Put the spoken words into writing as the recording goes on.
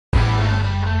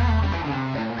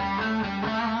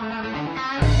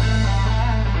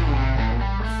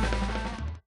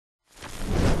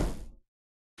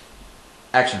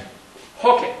Action.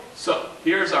 Okay, so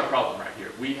here's our problem right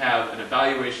here. We have an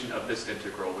evaluation of this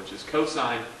integral, which is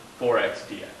cosine 4x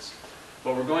dx.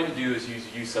 What we're going to do is use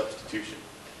u substitution.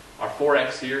 Our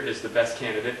 4x here is the best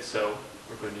candidate, so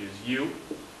we're going to use u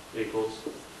equals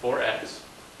 4x.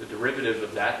 The derivative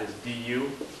of that is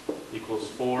du equals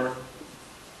 4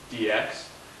 dx.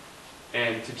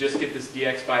 And to just get this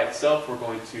dx by itself, we're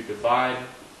going to divide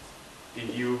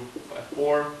du by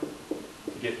 4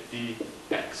 to get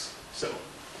dx. So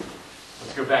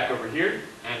let's go back over here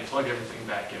and plug everything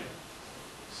back in.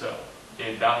 So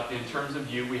in terms of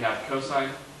u, we have cosine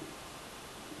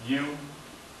u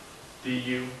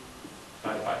du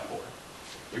divided by 4.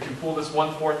 We can pull this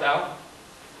 1/4 out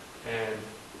and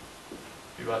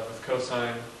be left with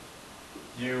cosine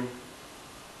u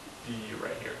du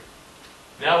right here.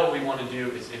 Now what we want to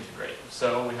do is integrate.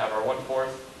 So we have our 1/4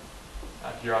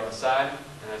 here on the side,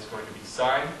 and that's going to be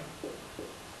sine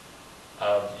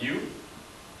of u.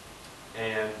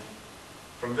 And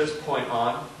from this point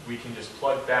on, we can just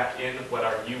plug back in what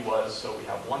our u was. So we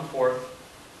have 1/4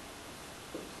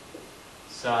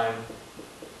 sine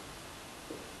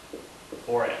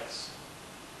 4x.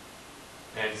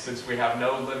 And since we have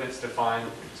no limits defined,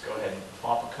 we just go ahead and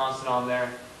plop a constant on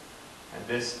there. And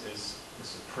this is the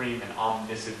supreme and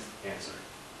omniscient answer.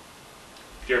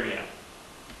 Hear me out.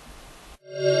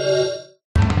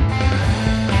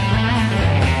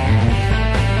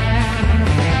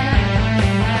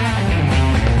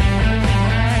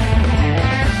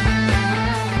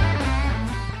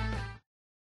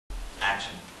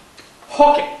 Action.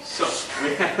 Okay, so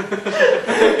we have